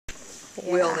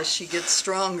Yeah. Well, as she gets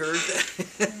stronger.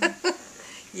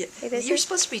 Yeah. You're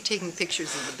supposed to be taking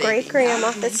pictures of the baby. Great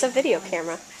grandma. It's a video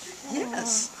camera.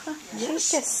 Yes.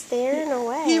 She's just staring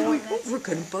away. Yeah, we're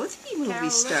going to both be movie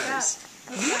stars.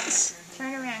 Yes.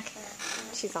 Turn around.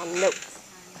 She's on note.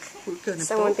 We're going to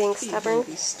Someone both being be stubborn?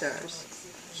 movie stars.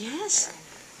 Yes.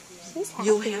 She's happy.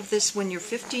 You'll have this when you're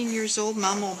 15 years old.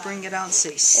 Mom will bring it out and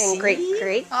say, see? And great.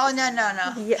 Oh, no.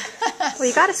 Yeah. Well,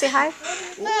 you gotta say hi.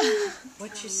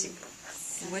 What you see?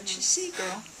 What you see,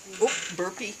 girl? Oh,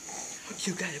 burpee.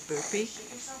 You got a burpee?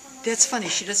 That's funny.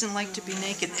 She doesn't like to be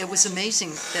naked. It was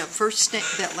amazing.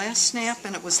 That last snap,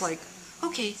 and it was like,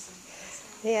 okay.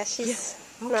 Yeah, she's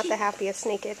Okay. not the happiest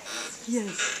naked.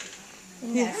 Yes.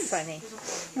 That's funny.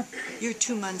 You're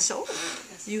 2 months old.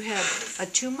 You had a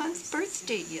 2-month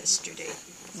birthday yesterday.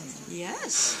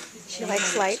 Yes. She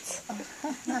likes lights.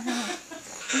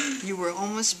 You were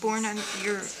almost born on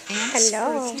your aunt's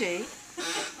Hello. birthday.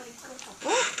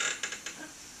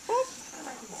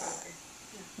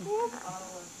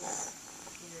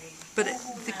 But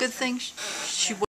the good thing, she